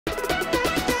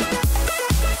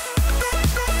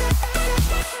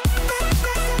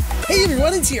Hey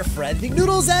everyone, it's your friend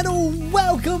Thinknoodles, and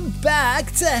welcome back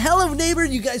to Hello Neighbor.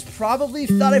 You guys probably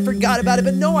thought I forgot about it,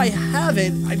 but no, I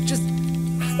haven't. I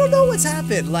don't know what's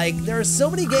happened. Like, there are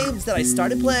so many games that I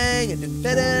started playing and didn't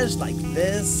finish, like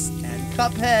this and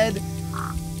Cuphead,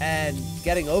 and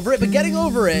getting over it. But getting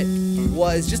over it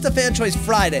was just a Fan Choice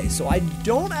Friday, so I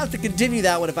don't have to continue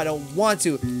that one if I don't want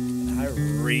to. I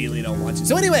really don't want to.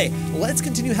 So anyway, let's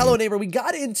continue Hello Neighbor. We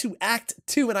got into Act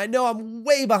 2, and I know I'm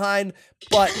way behind,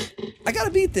 but I gotta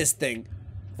beat this thing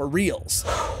for reals.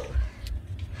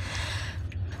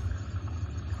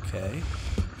 Okay.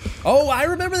 Oh, I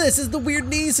remember this. This is the weird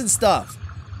knees and stuff.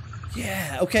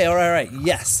 Yeah, okay, all right,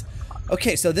 yes.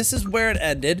 Okay, so this is where it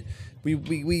ended.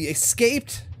 We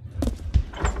escaped.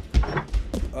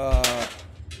 Whoa.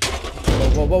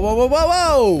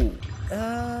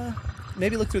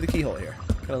 Maybe look through the keyhole here.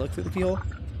 Can I look through the keyhole?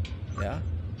 Yeah.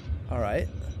 All right.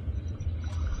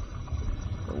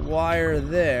 The wire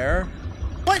there.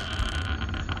 What?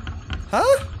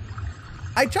 Huh?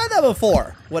 I tried that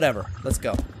before. Whatever. Let's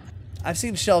go. I've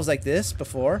seen shelves like this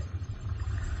before.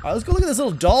 All right, let's go look at this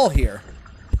little doll here.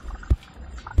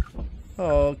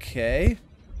 Okay.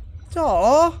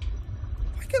 Doll.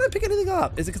 Why can't I pick anything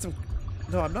up? Is it because I'm...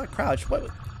 No, I'm not crouched. What?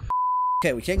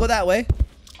 Okay, we can't go that way.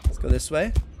 Let's go this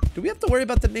way. Do we have to worry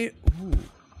about the neighbor?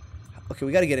 Okay,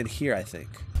 we gotta get in here, I think.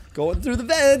 Going through the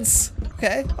vents.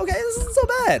 Okay, this isn't so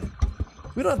bad.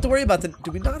 We don't have to worry about the...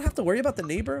 Do we not have to worry about the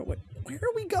neighbor? Where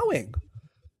are we going?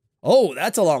 Oh,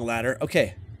 that's a long ladder.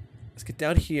 Okay, let's get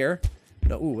down here.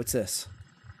 No, ooh, what's this?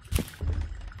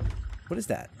 What is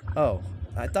that? Oh,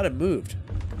 I thought it moved.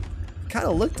 Kind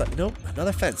of looked like... Nope,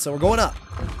 another fence. So we're going up.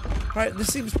 All right, this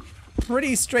seems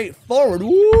pretty straightforward.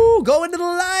 Ooh, go into the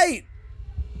light.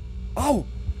 Oh,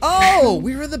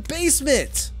 we were in the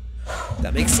basement.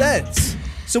 That makes sense.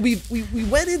 So we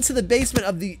went into the basement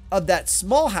of that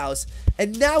small house,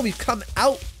 and now we've come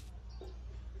out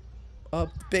a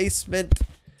basement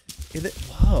in it.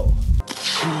 Whoa.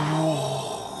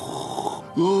 Oh,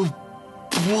 no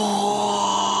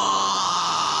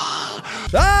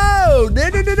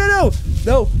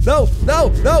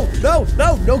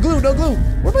glue.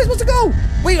 Where am I supposed to go?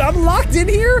 Wait, I'm locked in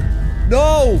here?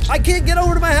 No, I can't get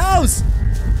over to my house.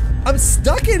 I'm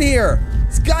stuck in here.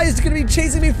 This guy is gonna be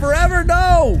chasing me forever.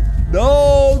 No.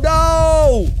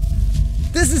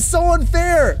 This is so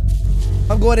unfair.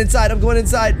 I'm going inside.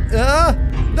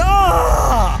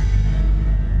 No.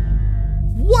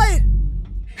 What?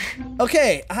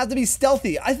 Okay, I have to be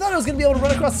stealthy. I thought I was gonna be able to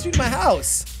run across the street to my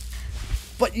house,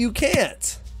 but you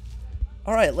can't.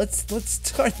 All right, let's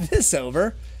start this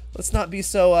over. Let's not be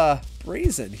so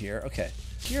brazen here. Okay,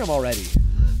 here I'm already.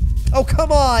 Oh,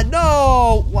 come on,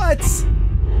 no, what?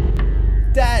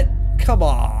 Come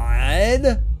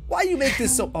on. Why you make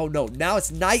this so, oh no, now it's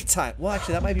nighttime. Well,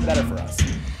 actually, that might be better for us.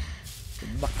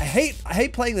 I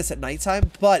hate playing this at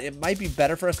nighttime, but it might be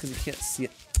better for us because we can't see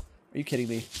it. Are you kidding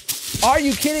me? Are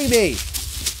you kidding me?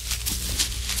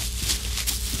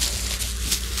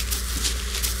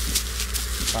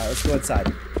 All right, let's go inside.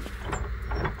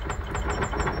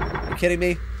 Are you kidding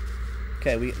me?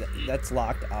 Okay, that's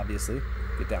locked, obviously.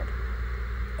 Get down.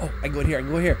 Oh, I can go in here.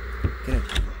 Get in.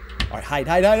 All right, hide.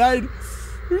 I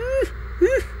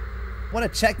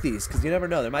want to check these because you never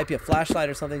know. There might be a flashlight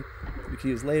or something we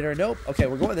can use later. Nope. Okay,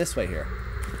 we're going this way here.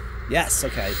 Yes.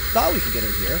 Okay. Thought we could get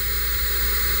in here.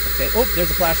 Okay. Oh,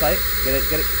 there's a flashlight. Get it.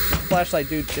 Get the flashlight,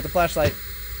 dude. Get the flashlight.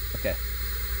 Okay.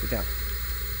 Get down.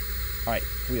 All right.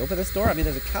 Can we open this door? I mean,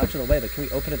 there's a couch in the way, but can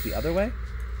we open it the other way?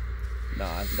 No,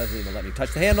 it doesn't even let me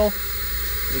touch the handle.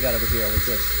 What do we got over here? What's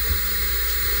this?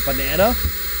 Banana?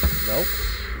 Nope.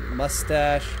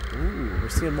 Mustache. Ooh, we're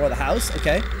seeing more of the house.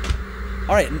 Okay.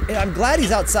 All right. I'm glad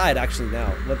he's outside actually now.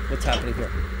 What's happening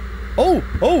here? Oh,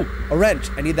 a wrench.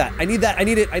 I need that. I need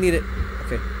it.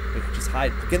 Okay. Wait, just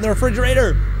hide. Get in the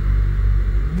refrigerator.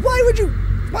 Why would you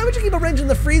keep a wrench in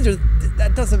the freezer?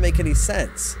 That doesn't make any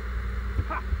sense.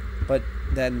 But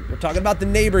then we're talking about the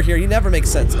neighbor here. He never makes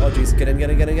sense. Oh, jeez. Get in.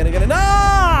 No!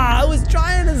 I was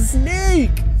trying to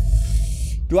sneak.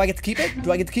 Do I get to keep it?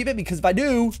 Because if I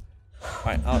do... All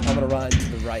right, I'm gonna run to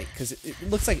the right because it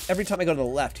looks like every time I go to the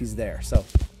left, he's there. So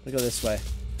let me go this way.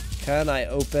 Can I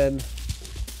open?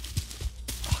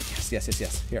 Oh, yes.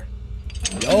 Here.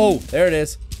 Oh, there it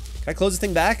is. Can I close this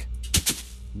thing back?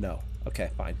 No.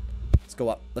 Okay, fine. Let's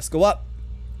go up.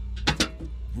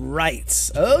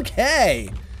 Right. Okay.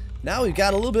 Now we've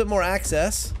got a little bit more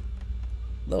access.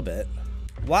 A little bit.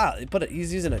 Wow,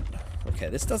 he's using it. Okay,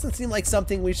 this doesn't seem like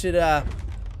something we should,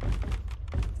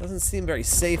 doesn't seem very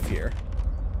safe here.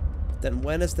 Then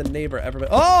when has the neighbor ever been?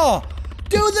 Oh!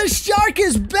 Dude, the shark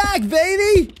is back,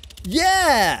 baby!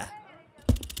 Yeah!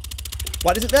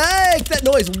 Why does it make that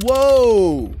noise?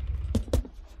 Whoa!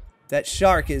 That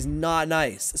shark is not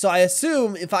nice. So I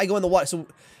assume if I go in the water,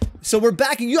 so we're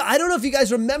back in, I don't know if you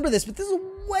guys remember this, but this is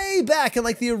way back in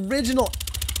like the original,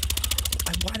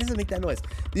 why does it make that noise?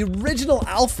 The original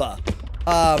alpha,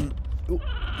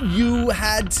 you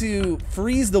had to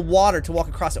freeze the water to walk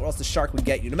across it or else the shark would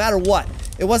get you, no matter what.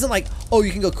 It wasn't like, oh,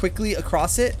 you can go quickly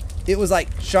across it. It was like,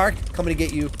 shark coming to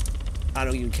get you. I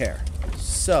don't even care.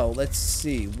 So let's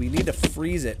see, we need to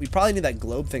freeze it. We probably need that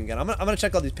globe thing again. I'm gonna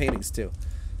check all these paintings too,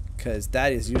 because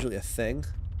that is usually a thing.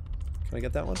 Can I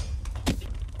get that one?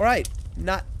 All right,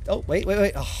 not, oh, wait.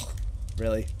 Oh,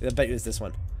 really? I bet you it's this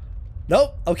one.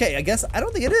 Nope, okay, I guess, I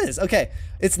don't think it is. Okay,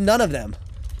 it's none of them.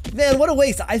 Man, what a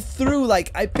waste. I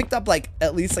picked up like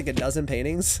at least like a dozen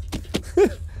paintings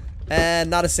and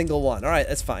not a single one. All right,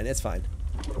 that's fine, it's fine.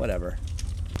 Whatever.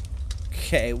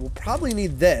 Okay, we'll probably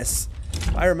need this.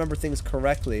 If I remember things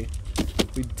correctly,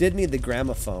 we did need the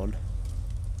gramophone.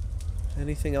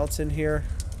 Anything else in here?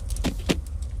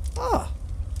 Ah,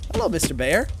 hello, Mr.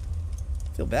 Bear.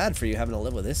 I feel bad for you having to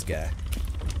live with this guy.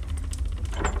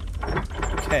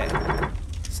 Okay,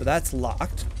 so that's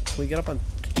locked. Can we get up on?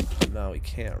 No, we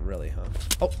can't really, huh?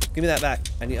 Oh, give me that back.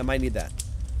 I might need that.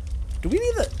 Do we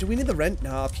need the rent?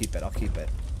 No, I'll keep it.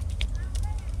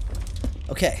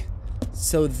 Okay,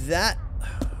 so that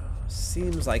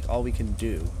seems like all we can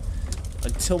do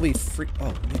until we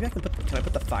oh, maybe I can can I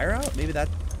put the fire out? Maybe that,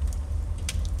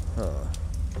 huh.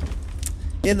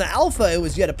 In the alpha, it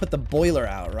was you had to put the boiler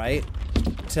out, right?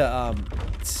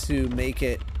 To make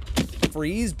it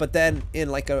freeze, but then in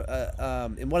like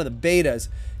in one of the betas,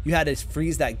 you had to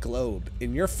freeze that globe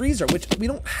in your freezer, which we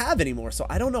don't have anymore, so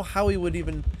I don't know how we would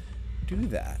even do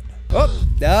that.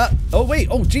 Oh wait,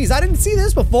 oh geez, I didn't see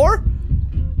this before.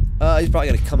 He's probably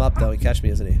gonna come up though and catch me,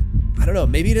 isn't he? I don't know,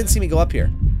 maybe he didn't see me go up here.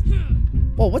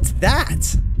 Whoa, what's that?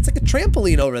 It's like a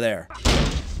trampoline over there.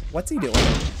 What's he doing?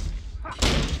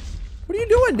 What are you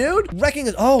doing, dude? Wrecking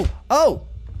it. Oh,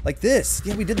 like this.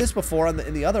 Yeah, we did this before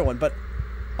in the other one, but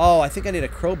oh, I think I need a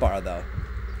crowbar though.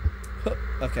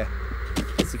 Okay.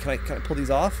 Let's see, can I pull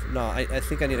these off? No, I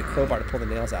think I need a crowbar to pull the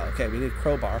nails out. Okay, we need a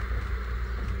crowbar.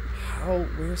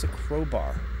 Where's a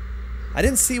crowbar? I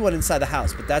didn't see one inside the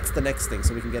house, but that's the next thing,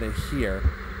 so we can get in here.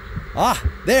 Ah,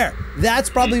 there. That's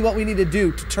probably what we need to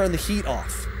do to turn the heat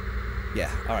off.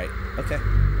 Yeah, all right, okay.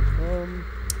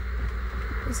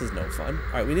 This is no fun.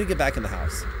 All right, we need to get back in the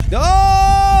house.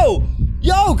 No!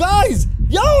 Yo, guys!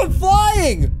 Yo, I'm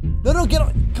flying! No, get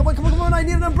on. Come on, I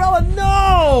need an umbrella.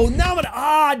 No! Now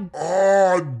I'm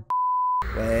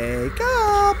wake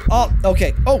up! Oh,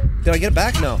 okay. Oh, did I get it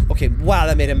back? No. Okay, wow,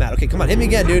 that made him mad. Okay, come on, hit me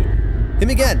again, dude. Hit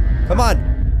me again. Come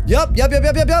on. Yup.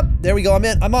 There we go, I'm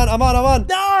on.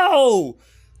 No!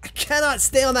 I cannot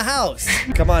stay on the house.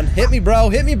 Come on, hit me, bro.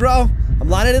 I'm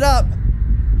lining it up.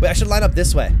 Wait, I should line up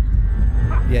this way.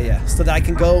 Yeah, so that I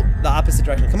can go the opposite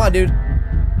direction. Come on, dude.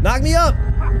 Knock me up.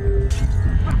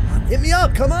 Hit me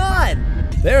up, come on.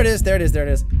 There it is.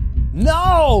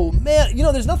 No, man, you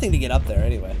know, there's nothing to get up there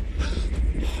anyway.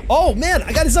 Oh, man,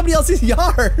 I got in somebody else's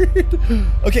yard.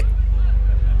 Okay.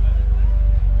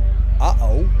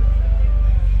 Uh-oh.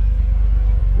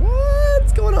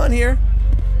 What's going on here?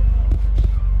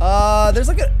 There's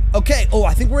like okay, oh,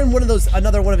 I think we're in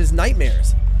another one of his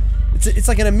nightmares. It's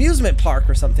like an amusement park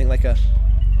or something, like a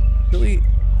really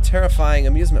terrifying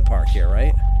amusement park here,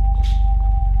 right?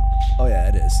 Oh yeah,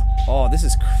 it is. Oh, this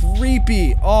is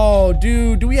creepy. Oh,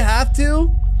 dude, do we have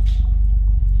to?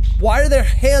 Why are there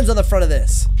hands on the front of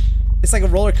this? It's like a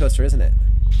roller coaster, isn't it?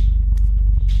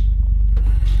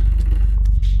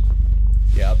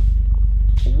 Yep.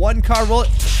 One car roller.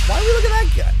 Why are we looking at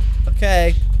that guy?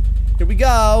 Okay, here we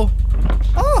go.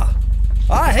 Oh,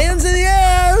 hands in the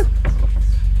air.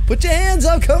 Put your hands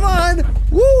up, come on.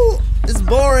 Woo, it's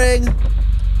boring.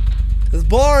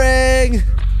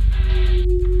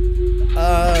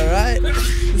 All right,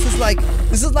 this is like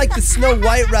the Snow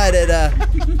White ride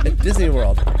at Disney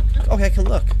World. Okay, I can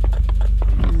look.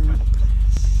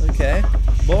 Okay,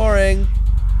 boring.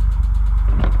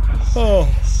 Oh.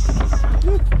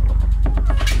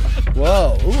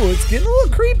 Whoa, ooh, it's getting a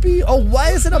little creepy. Oh,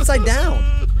 why is it upside down?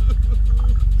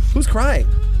 Who's crying?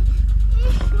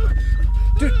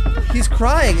 Dude, he's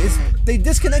crying. They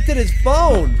disconnected his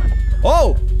phone.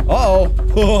 Oh,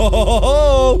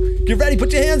 uh-oh. Get ready,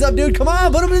 put your hands up, dude. Come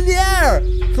on, put them in the air.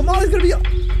 Come on, it's gonna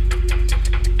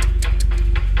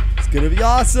be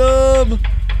awesome.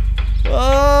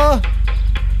 Oh,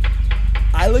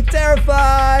 I look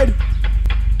terrified.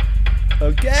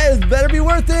 Okay, this better be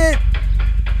worth it.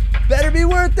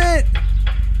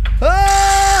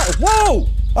 Ah! Whoa!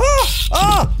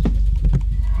 Ah!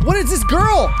 What is this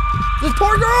girl? This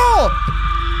poor girl!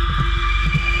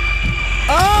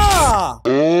 Ah!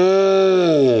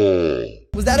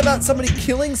 Was that about somebody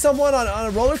killing someone on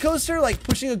a roller coaster? Like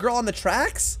pushing a girl on the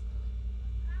tracks?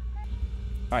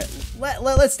 All right,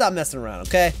 let's stop messing around,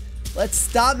 okay? Let's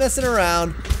stop messing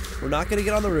around. We're not gonna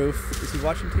get on the roof. Is he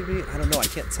watching TV? I don't know, I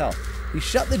can't tell. He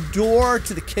shut the door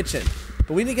to the kitchen,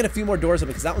 but we need to get a few more doors open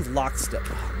because that one's locked still.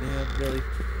 Oh man, really?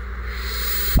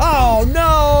 Oh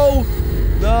no!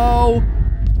 No!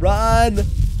 Run! All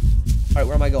right,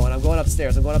 where am I going? I'm going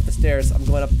upstairs. I'm going up the stairs. I'm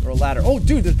going up a ladder. Oh,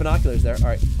 dude, there's binoculars there. All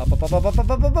right, up, up, up, up, up, up,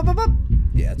 up, up, up, up.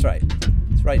 Yeah, that's right.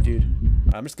 That's right, dude. All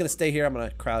right, I'm just gonna stay here. I'm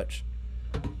gonna crouch.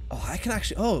 Oh, I can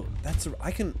actually. Oh,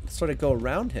 I can sort of go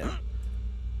around him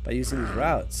by using these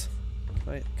routes.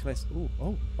 Can I?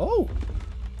 Ooh, oh.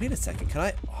 Wait a second. Can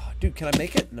I? Oh, dude, can I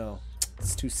make it? No,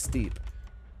 it's too steep.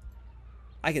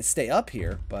 I can stay up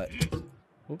here, but.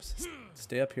 Oops.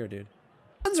 Stay up here, dude.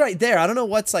 One's right there. I don't know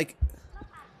what's like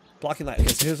blocking light. Okay,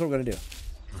 so here's what we're gonna do.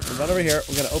 We're going over here.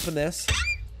 We're gonna open this.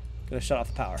 Gonna shut off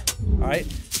the power. All right.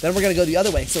 Then we're gonna go the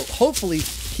other way. So hopefully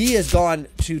he has gone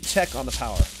to check on the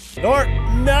power. Door.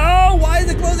 No. Why is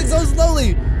it closing so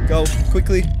slowly? Go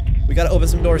quickly. We gotta open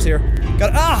some doors here.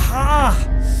 Got. Aha!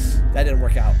 That didn't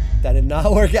work out. That did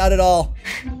not work out at all.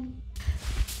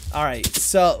 All right.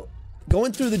 So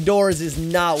going through the doors is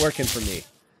not working for me.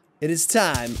 It is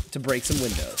time to break some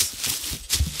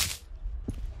windows.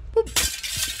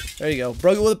 Boop. There you go.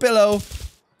 Broke it with a pillow.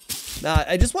 Now,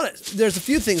 I just want to... There's a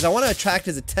few things. I want to attract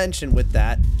his attention with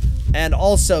that. And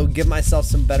also give myself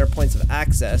some better points of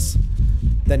access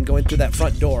than going through that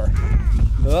front door.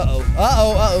 Uh-oh.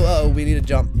 Uh-oh. Uh-oh. Uh-oh. We need to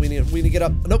jump. We need to get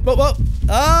up. Nope. Nope. Nope.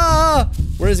 Ah!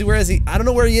 Where is he? Where is he? I don't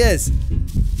know where he is.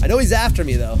 I know he's after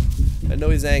me, though. I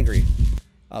know he's angry.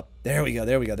 Up. There we go.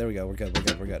 There we go. There we go. We're good. We're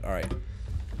good. We're good. All right.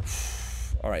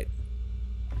 Alright.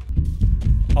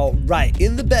 Alright,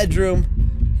 in the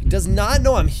bedroom. He does not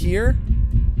know I'm here.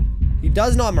 He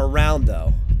does know I'm around,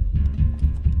 though.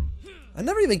 I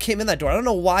never even came in that door. I don't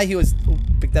know why he was... Ooh,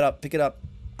 pick that up, pick it up.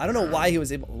 I don't know why he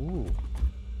was able... Ooh.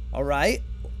 Alright.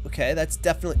 Okay, that's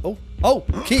definitely... Oh, oh!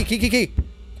 Key, key, key, key!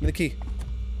 Give me the key.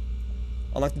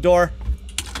 Unlock the door.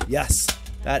 Yes.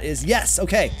 That is... Yes!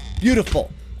 Okay. Beautiful.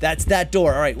 That's that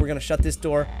door. Alright, we're gonna shut this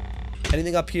door.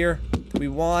 Anything up here that we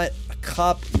want?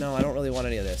 Cup. No, I don't really want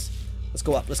any of this. Let's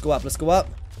go up. Let's go up. Let's go up.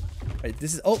 All right,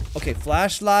 this is... Oh, okay.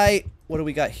 Flashlight. What do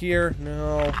we got here?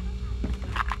 No.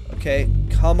 Okay.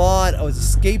 Come on. Oh, it's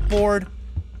a skateboard.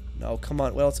 No, come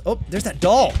on. What else? Oh, there's that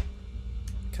doll.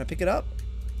 Can I pick it up?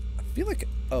 I feel like...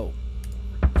 Oh.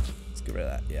 Let's get rid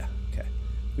of that. Yeah. Okay.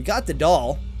 We got the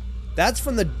doll. That's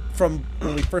from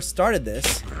when we first started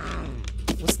this.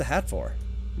 What's the hat for?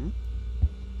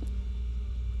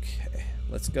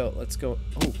 Let's go. Let's go.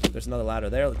 Oh, there's another ladder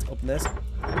there. Let's open this.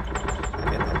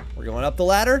 Okay, we're going up the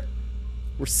ladder.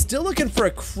 We're still looking for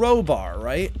a crowbar,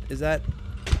 right? Is that...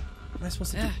 What am I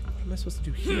supposed to do? What am I supposed to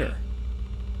do here?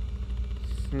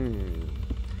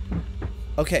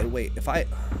 Okay, wait. If I...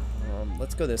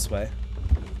 let's go this way.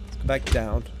 Let's go back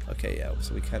down. Okay, yeah.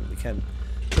 So we can...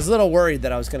 I was a little worried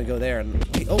that I was going to go there. And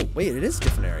wait, oh, wait. It is a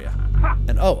different area.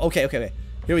 And oh, okay.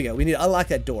 Here we go. We need to unlock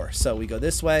that door. So we go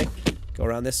this way. Go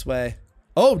around this way.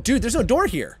 Oh, dude, there's no door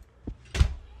here.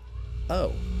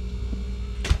 Oh.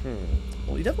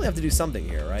 Well, we definitely have to do something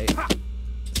here, right?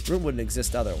 This room wouldn't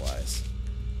exist otherwise.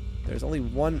 There's only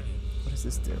one... What does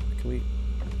this do? Can we...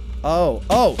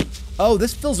 Oh,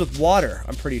 this fills with water,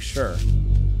 I'm pretty sure.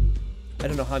 I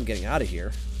don't know how I'm getting out of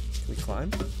here. Can we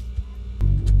climb?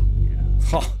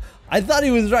 Oh, I thought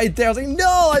he was right there. I was like,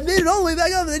 no, I made it all the way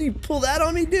back up, and then you pull that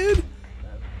on me, dude?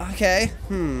 Okay,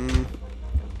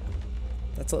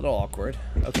 That's a little awkward.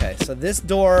 Okay, so this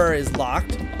door is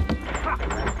locked.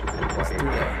 What's through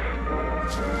there?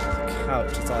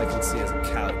 Couch. That's all I can see is a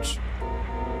couch.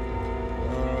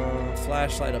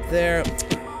 Flashlight up there.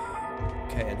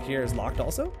 Okay, and here is locked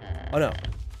also? Oh, no.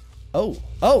 Oh,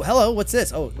 hello. What's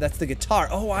this? Oh, that's the guitar.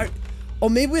 Oh,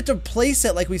 maybe we have to place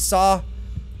it like we saw.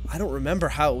 I don't remember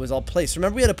how it was all placed.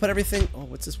 Remember we had to put everything... Oh,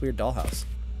 what's this weird dollhouse?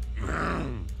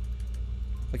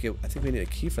 Okay, I think we need a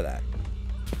key for that.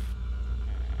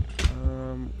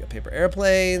 Got paper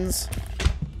airplanes.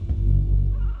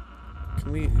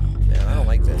 Can we... Oh, man, I don't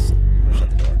like this. I'm gonna shut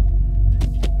the door.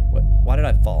 What? Why did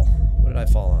I fall? What did I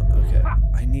fall on? Okay.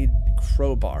 I need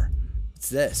crowbar. What's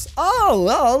this? Oh,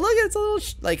 look, it's a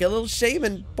little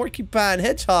shaman porcupine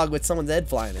hedgehog with someone's head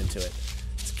flying into it.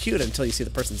 It's cute until you see the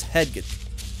person's head get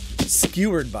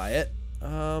skewered by it.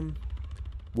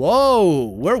 Whoa,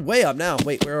 we're way up now.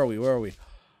 Wait, where are we?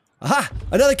 Aha!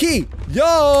 Another key!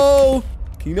 Yo!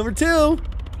 Key number 2.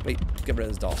 Wait, get rid of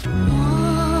this doll.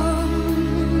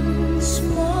 Once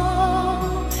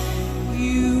more,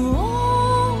 you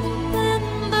open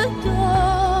the door.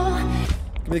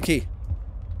 the key.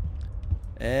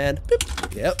 And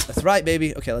boop. Yep, that's right,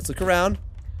 baby. Okay, let's look around.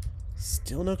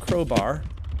 Still no crowbar.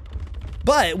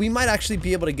 But we might actually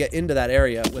be able to get into that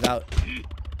area without...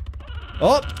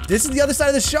 Oh, this is the other side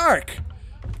of the shark.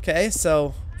 Okay,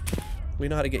 so we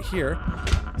know how to get here.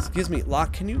 Excuse me,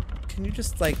 Lock, can you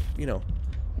just, like, you know,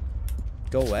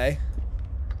 go away?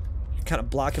 You're kind of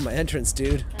blocking my entrance,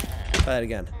 dude. Try that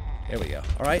again. There we go.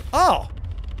 All right. Oh,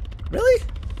 really?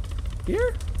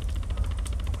 Here?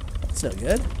 That's no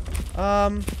good.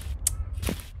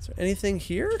 Is there anything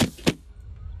here?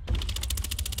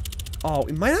 Oh,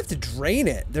 we might have to drain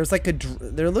it. There's like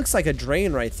there looks like a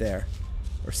drain right there.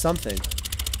 Or something.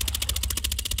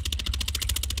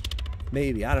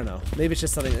 Maybe, I don't know. Maybe it's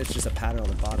just something, it's just a pattern on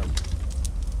the bottom.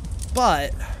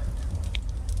 But,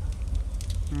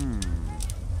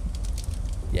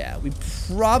 yeah, we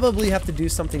probably have to do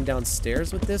something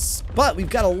downstairs with this. But we've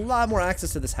got a lot more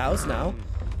access to this house now.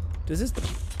 Does this,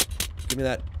 give me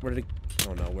that, where did it,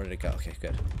 oh no, where did it go? Okay,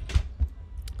 good.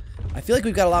 I feel like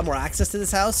we've got a lot more access to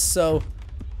this house, so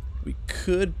we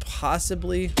could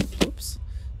possibly, oops,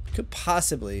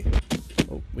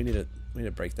 oh, we need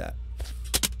to break that.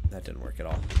 That didn't work at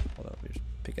all. Hold on, let me just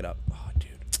pick it up. Oh,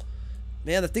 dude.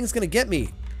 Man, the thing's gonna get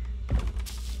me.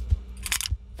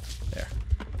 There.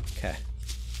 Okay.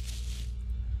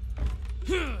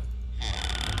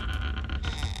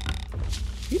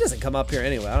 He doesn't come up here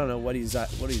anyway. I don't know what he's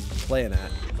playing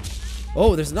at.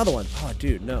 Oh, there's another one. Oh,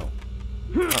 dude, no.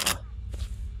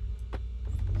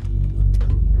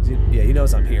 Yeah, he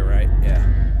knows I'm here, right?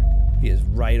 Yeah. He is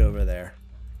right over there.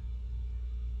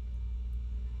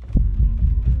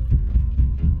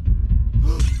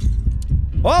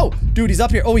 Oh, dude, he's up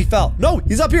here. Oh, he fell. No,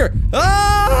 he's up here.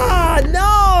 Ah,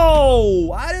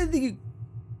 no! I didn't think he...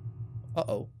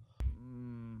 Uh-oh.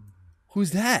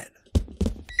 Who's that?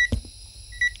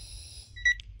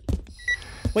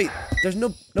 Wait, there's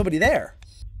nobody there.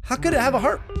 How could it have a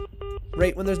heart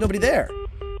rate when there's nobody there?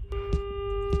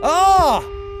 Oh!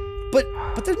 But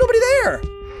there's nobody there.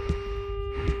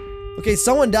 Okay,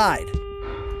 someone died.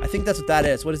 I think that's what that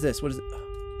is. What is this? What is it?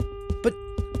 But...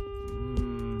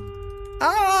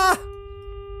 Ah!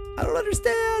 I don't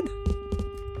understand.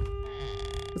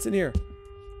 What's in here?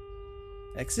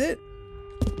 Exit?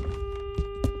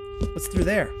 What's through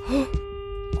there?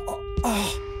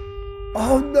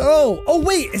 Oh no! Oh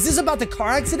wait, is this about the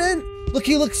car accident? Look,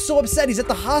 he looks so upset. He's at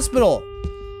the hospital.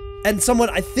 And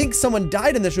I think someone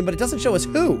died in this room, but it doesn't show us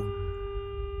who.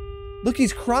 Look,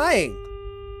 he's crying.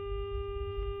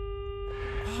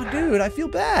 Oh, dude, I feel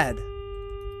bad.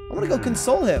 I want to go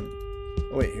console him.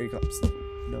 Oh, wait, here he comes.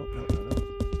 No.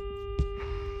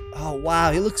 Oh,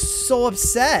 wow, he looks so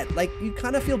upset. Like, you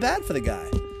kind of feel bad for the guy.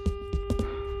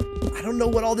 I don't know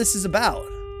what all this is about.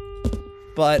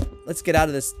 But let's get out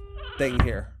of this thing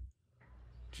here.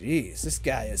 Jeez, this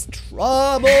guy is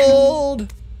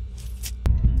troubled.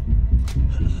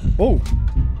 Oh,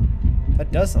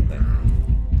 that does something.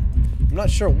 I'm not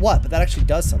sure what, but that actually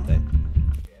does something.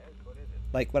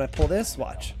 Like when I pull this,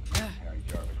 watch.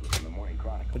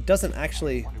 But it doesn't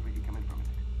actually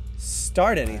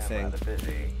start anything. I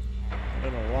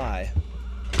don't know why.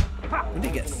 We need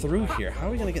to get through here. How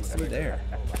are we gonna get through there?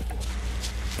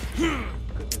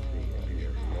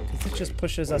 This just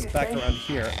pushes us back around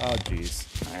here. Oh, jeez.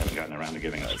 I haven't gotten around to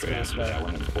giving us go this way. that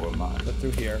one in 4 months. Go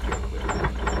through here.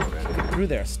 Get through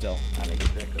there still.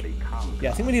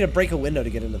 Yeah, I think we need to break a window to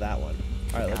get into that one.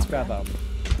 Alright, let's grab a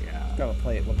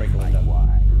plate. We'll break a window.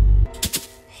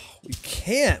 We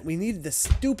can't. We need the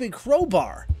stupid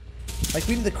crowbar. Like,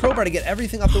 we need the crowbar to get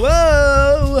everything off the...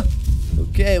 Whoa!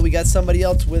 Okay, we got somebody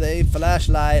else with a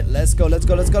flashlight. Let's go, let's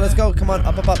go, let's go, let's go. Come on,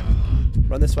 up.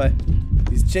 Run this way.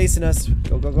 He's chasing us.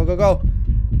 Go.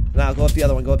 Now, go up the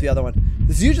other one,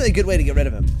 This is usually a good way to get rid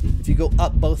of him. If you go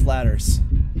up both ladders,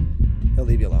 he'll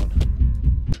leave you alone.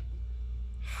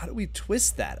 How do we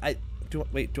twist that?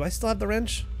 Wait, do I still have the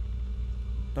wrench?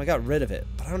 No, I got rid of it,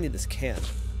 but I don't need this can.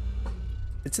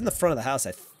 It's in the front of the house,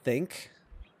 I think.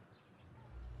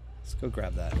 Let's go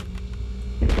grab that.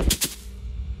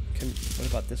 What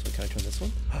about this one? Can I turn this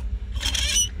one?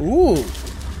 Ooh!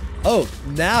 Oh,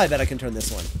 now I bet I can turn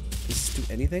this one. Does this do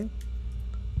anything?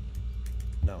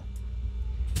 No.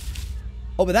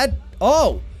 Oh, but that...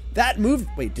 Oh! That moved...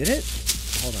 Wait, did it?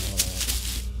 Hold on.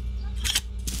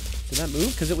 Did that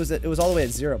move? Because it was all the way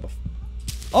at 0 before.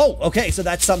 Oh, okay, so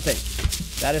that's something.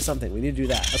 That is something. We need to do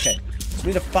that. Okay. So we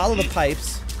need to follow the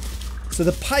pipes. So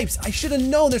the pipes... I should have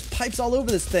known there's pipes all over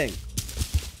this thing.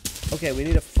 Okay, we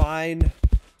need to find...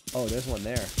 Oh, there's one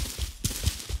there.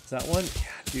 Is that one?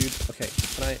 Yeah, dude. Okay,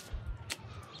 can I...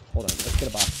 Hold on, let's get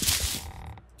a box.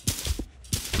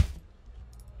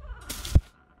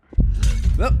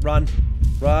 Oh, run.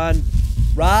 Run.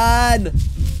 Run!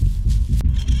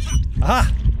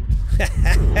 Aha!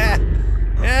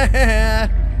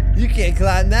 You can't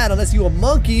climb that unless you a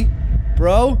monkey,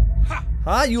 bro.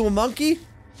 Huh? You a monkey?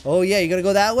 Oh yeah, you gonna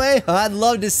go that way? I'd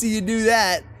love to see you do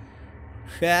that.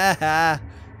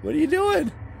 What are you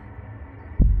doing?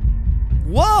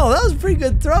 Whoa, that was a pretty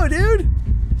good throw, dude.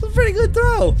 That was a pretty good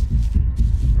throw.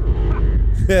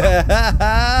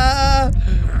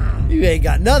 You ain't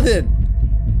got nothing.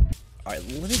 All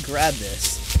right, let me grab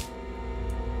this.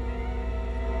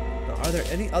 Now, are there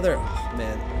any other? Oh,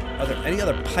 man, are there any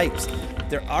other pipes?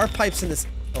 There are pipes in this.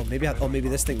 Oh, maybe. Oh, maybe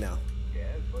this thing now.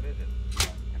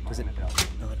 Does it?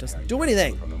 No, it doesn't do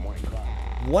anything.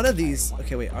 One of these.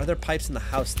 Okay, wait. Are there pipes in the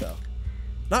house though?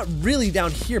 Not really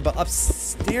down here, but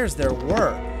upstairs there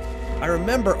were. I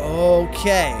remember.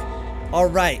 Okay. All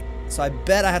right. So I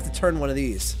bet I have to turn one of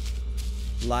these.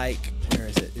 Like, where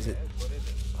is it? Is it?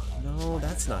 No,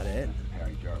 that's not it.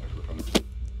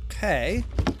 Okay.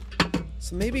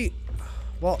 So maybe,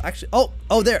 well, actually,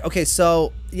 oh, there. Okay,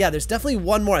 so, yeah, there's definitely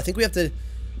one more. I think we have to,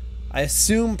 I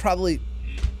assume, probably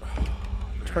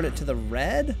turn it to the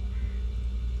red.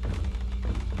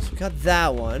 So we got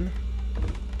that one.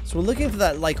 So we're looking for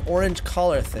that, like, orange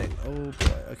collar thing. Oh,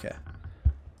 boy. Okay.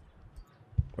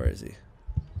 Where is he?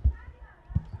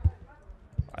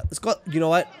 Alright, let's go. You know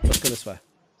what? Let's go this way.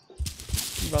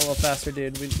 Run a little faster,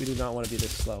 dude. We do not want to be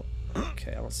this slow.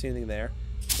 Okay, I don't see anything there.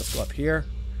 Let's go up here.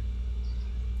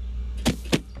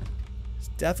 There's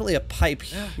definitely a pipe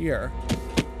here.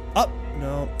 Up.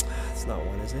 No, that's not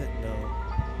one, is it? No.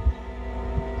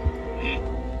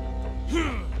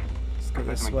 Let's go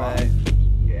this way.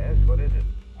 Yes, what is it?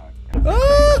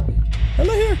 Ah! I'm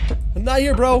not here. I'm not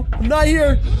here, bro. I'm not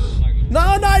here.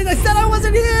 No, no, I said I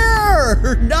wasn't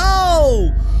here.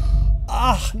 No.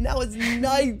 Ah, now it's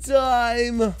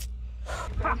nighttime. All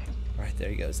right, there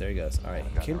he goes. There he goes. All right,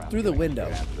 he came through the window.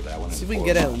 Let's see if we can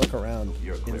get in and look around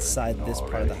inside this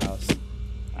part of the house.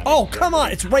 Oh, come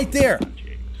on. It's right there.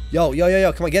 Yo, yo, yo,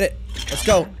 yo. Come on, get it. Let's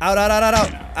go. Out, out, out, out,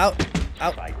 out. Out,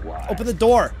 out. Open the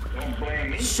door.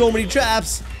 So many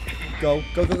traps. Go,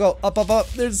 go, go, go. Up, up, up.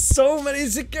 There's so many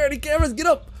security cameras. Get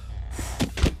up.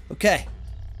 Okay.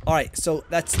 All right, so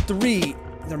that's 3.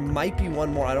 There might be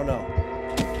one more. I don't know.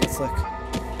 Let's look.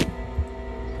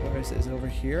 Where is it? Is it over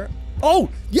here? Oh,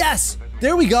 yes!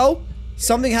 There we go.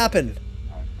 Something happened.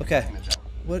 Okay.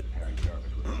 What?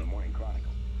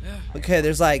 Okay,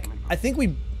 there's like, I think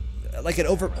we, like it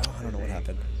over, oh, I don't know what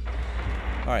happened.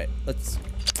 All right, let's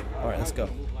go.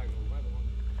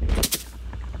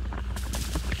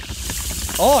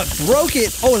 Oh, I broke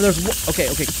it. Oh, and there's, okay,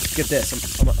 okay, get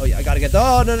this. Oh yeah, I gotta get,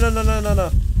 oh, no, no, no, no, no,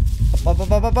 no. Up,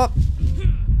 up, up, up, up.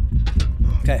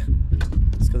 Okay,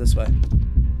 let's go this way.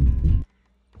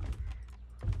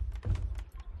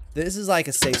 This is like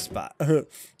a safe spot. The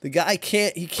guy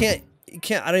can't, he can't,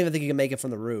 I don't even think he can make it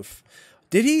from the roof.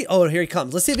 Did he? Oh, here he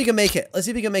comes. Let's see if he can make it. Let's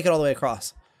see if he can make it all the way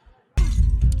across.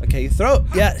 Okay, you throw,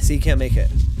 yeah, see, he can't make it.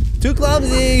 Too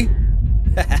clumsy.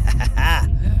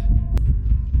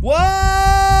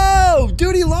 Whoa!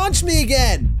 Dude, he launched me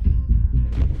again.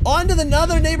 Onto the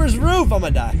other neighbor's roof. I'm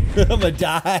gonna die. I'm gonna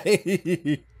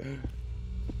die.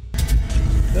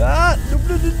 Ah! No,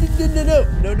 no, no, no, no,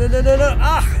 no, no, no, no, no.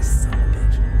 Ah! Son of a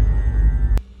bitch.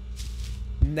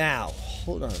 Now,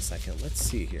 hold on a second. Let's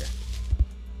see here.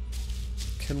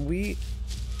 Can we?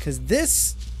 Cause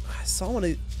this, I saw one.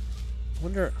 I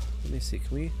wonder. Let me see.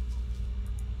 Can we?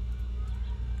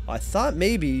 I thought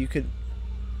maybe you could.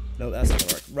 No, that's not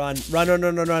gonna work. Run, run, run,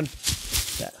 run, run, run.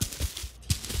 That.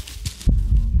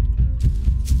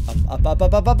 Up, up, up,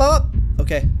 up, up, up, up.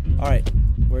 Okay. All right.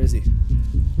 Where is he?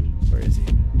 Where is he?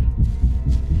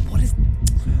 What is?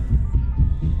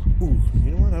 Ooh.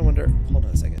 You know what? I wonder. Hold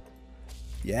on a second.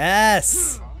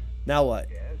 Yes. Now what?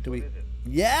 Do we?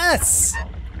 Yes.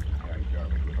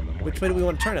 Which way do we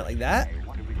want to turn it? Like that?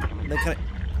 And then kind of.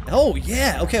 Oh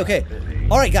yeah. Okay. Okay.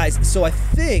 All right, guys. So I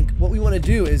think what we want to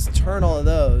do is turn all of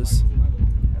those.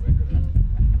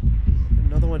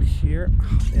 Another one here.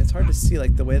 Oh, man, it's hard to see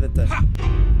like the way that the.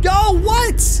 Yo,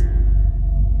 what?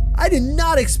 I did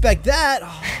not expect that.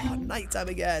 Oh, nighttime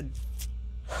again.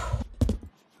 Oh,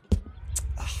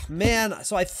 man,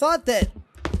 so I thought that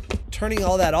turning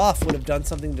all that off would have done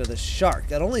something to the shark.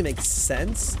 That only makes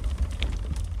sense.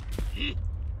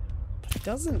 But it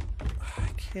doesn't. I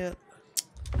can't.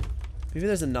 Maybe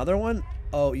there's another one?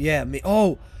 Oh, yeah.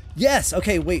 Oh, yes.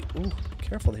 Okay, wait. Ooh,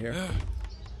 careful here.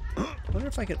 I wonder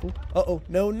if I can. Uh-oh.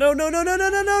 No, no, no, no, no, no,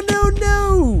 no, no, no,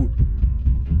 no.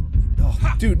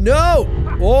 Oh, dude, no.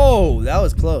 Whoa, that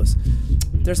was close.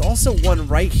 There's also one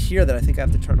right here that I think I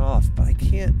have to turn off, but I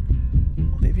can't.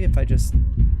 Maybe if I just.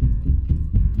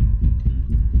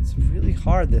 really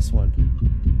hard, this one.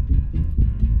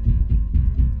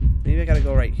 Maybe I gotta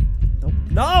go right. Nope.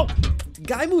 No! The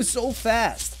guy moves so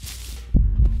fast.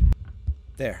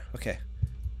 There. Okay.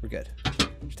 We're good.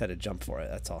 Just had to jump for it,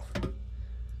 that's all.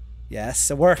 Yes,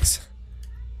 it works.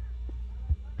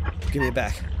 Give me it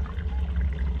back.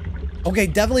 Okay,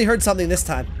 definitely heard something this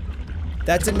time.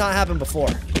 That did not happen before.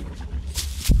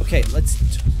 Okay,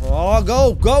 let's... Oh,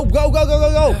 go! Go, go, go, go, go,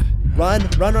 go! Run,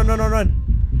 run, run, run, run,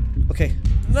 run. Okay.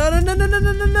 No, no, no, no, no,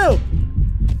 no, no, no!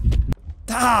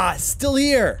 Ah, it's still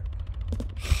here!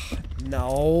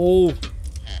 No.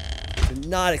 Did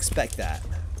not expect that.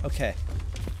 Okay.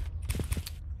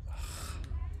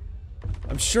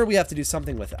 I'm sure we have to do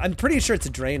something with it. I'm pretty sure it's a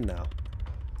drain now.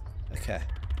 Okay.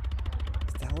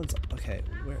 That one's... Okay,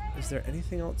 where... Is there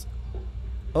anything else?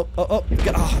 Oh, oh, oh.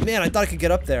 Oh, man, I thought I could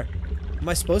get up there. Am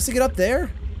I supposed to get up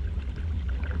there?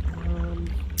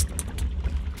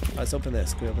 Let's open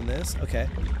this. Can we open this? Okay.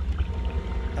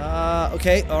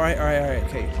 Okay. Alright, alright, alright.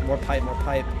 Okay. More pipe, more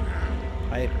pipe.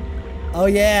 Pipe. Oh,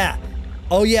 yeah.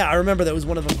 Oh, yeah. I remember there was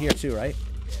one of them here, too, right?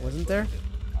 Wasn't there?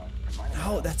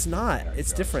 No, that's not.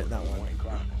 It's different, that one.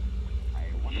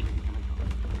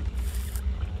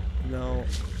 No.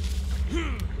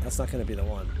 That's not going to be the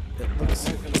one. It looks...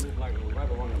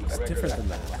 It's different than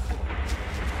that.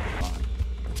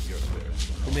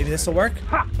 Well, maybe this will work?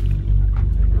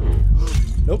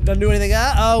 Nope, doesn't do anything.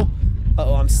 Uh-oh.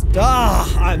 Uh-oh,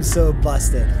 I'm so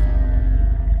busted.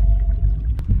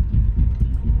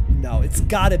 No, it's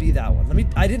gotta be that one.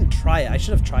 I didn't try it. I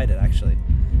should have tried it, actually.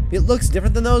 It looks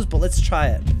different than those, but let's try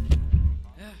it.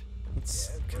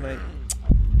 Can I...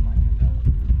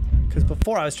 Because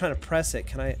before I was trying to press it,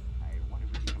 can I...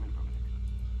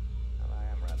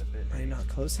 Am I not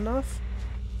close enough?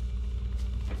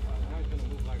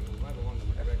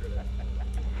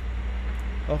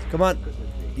 Oh, come on.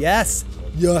 Yes!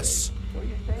 Yes!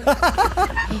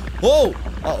 Whoa!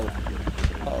 Uh-oh.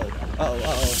 Uh-oh. Uh-oh.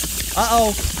 Uh-oh.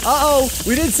 Uh-oh. Uh-oh!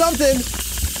 We did something!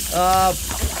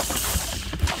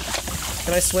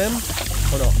 Can I swim?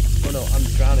 Oh no. Oh no, I'm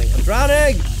drowning. I'm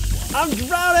drowning! I'm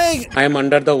drowning! I am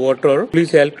under the water.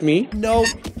 Please help me. No.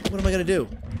 What am I gonna do?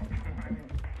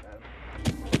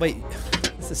 Wait.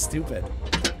 This is stupid.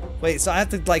 Wait, so I have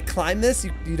to, like, climb this?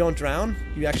 You don't drown?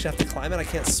 You actually have to climb it? I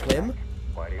can't swim?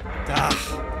 Ah.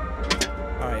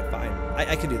 Alright, fine.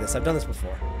 I can do this. I've done this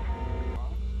before.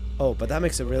 Oh, but that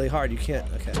makes it really hard. You can't...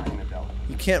 Okay.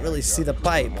 You can't really see the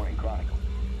pipe.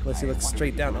 Unless you look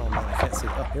straight down. Oh, man, I can't see.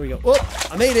 Oh, here we go. Oh,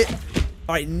 I made it.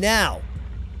 Alright, now.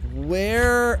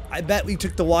 Where... I bet we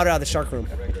took the water out of the shark room.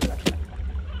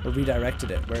 Or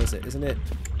redirected it. Where is it? Isn't it...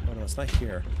 Oh, no, it's not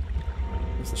here.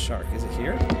 Where's the shark? Is it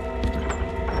here?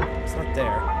 It's not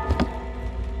there.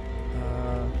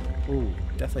 Ooh,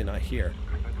 definitely not here.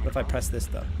 What if I press this,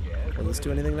 though? Will this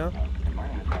do anything now?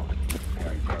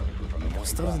 No,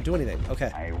 still doesn't do anything. Okay.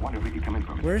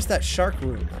 Where's that shark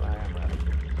room?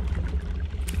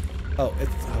 Oh,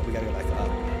 it's... Oh, we gotta go back up,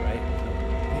 right?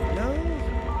 Wait, no?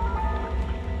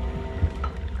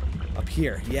 Up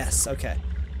here. Yes, okay.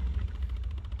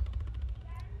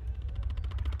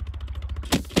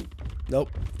 Nope,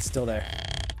 it's still there.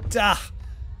 Duh!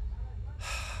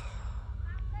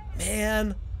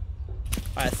 Man.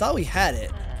 Alright, I thought we had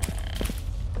it.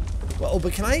 Well, oh,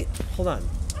 but can I... Hold on.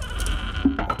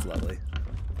 That's lovely.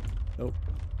 Nope.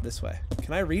 This way.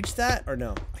 Can I reach that? Or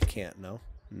no? I can't. No?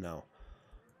 No.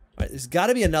 Alright, there's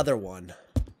gotta be another one.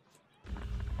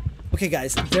 Okay,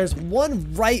 guys. There's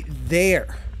one right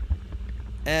there.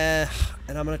 And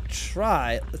I'm gonna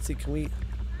try... Let's see, can we...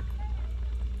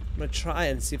 I'm gonna try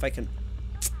and see if I can...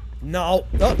 No!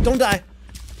 Oh, don't die!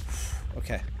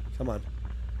 Okay, come on.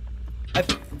 I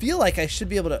feel like I should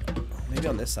be able to... Oh, maybe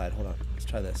on this side. Hold on. Let's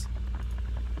try this.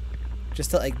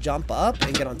 Just to, like, jump up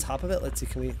and get on top of it. Let's see,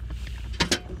 can we...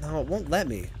 No, it won't let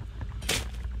me.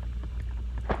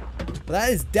 But that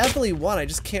is definitely one. I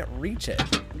just can't reach it.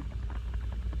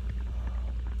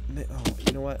 Oh,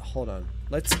 you know what? Hold on.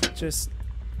 Let's just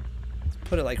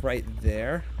put it, like, right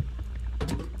there.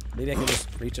 Maybe I can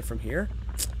just reach it from here?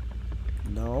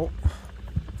 No.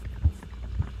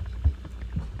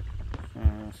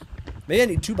 Maybe I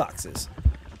need 2 boxes.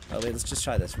 Oh, wait, let's just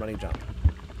try this. Running jump.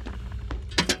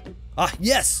 Ah,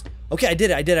 yes! Okay, I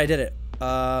did it, I did it.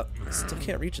 Still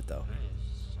can't reach it, though.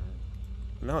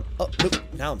 Now I'm... Oh, nope.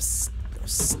 Now I'm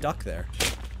stuck there.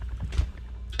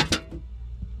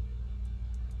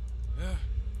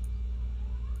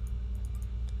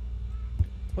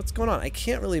 What's going on? I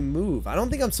can't really move. I don't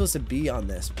think I'm supposed to be on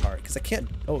this part, because I can't...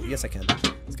 Oh, yes, I can. I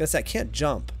was gonna say, I can't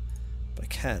jump, but I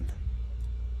can.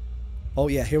 Oh,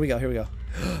 yeah, here we go, here we go.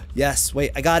 Yes,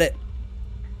 wait, I got it.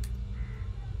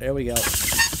 There we go.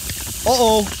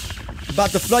 Uh-oh!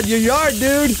 About to flood your yard,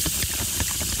 dude.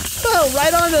 Oh,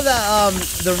 right onto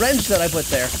the wrench that I put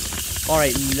there. All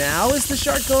right, now is the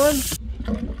shark gone?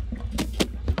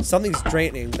 Something's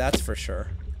draining, that's for sure.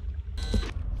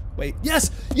 Wait,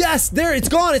 yes, yes, there, it's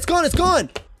gone, it's gone, it's gone.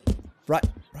 Right.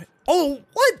 Oh,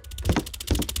 what?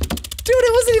 Dude,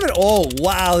 it wasn't even, oh,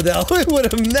 wow, though. It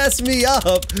would have messed me up.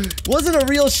 It wasn't a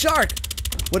real shark.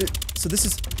 So this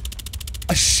is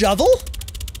a shovel?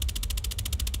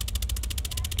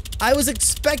 I was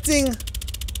expecting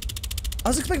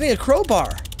a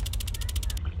crowbar.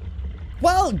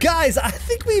 Well, guys, I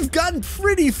think we've gotten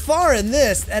pretty far in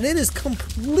this, and it is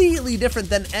completely different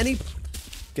than any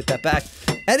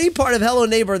part of Hello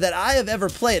Neighbor that I have ever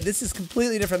played. This is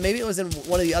completely different. Maybe it was in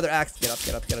one of the other acts. Get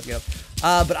up.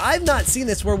 But I've not seen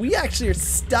this where we actually are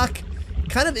stuck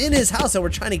kind of in his house and we're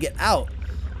trying to get out.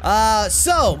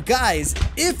 So, guys,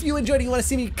 if you enjoyed it, you want to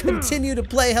see me continue to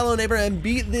play Hello Neighbor and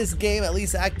beat this game, at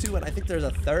least Act 2, and I think there's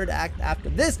a third act after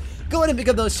this, go ahead and pick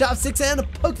up those chopsticks and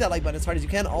poke that like button as hard as you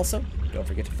can. Also, don't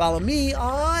forget to follow me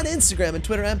on Instagram and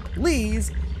Twitter, and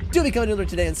please do become a Noodler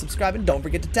today and subscribe, and don't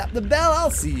forget to tap the bell. I'll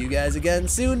see you guys again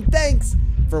soon. Thanks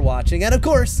for watching, and of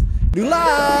course, Noodle!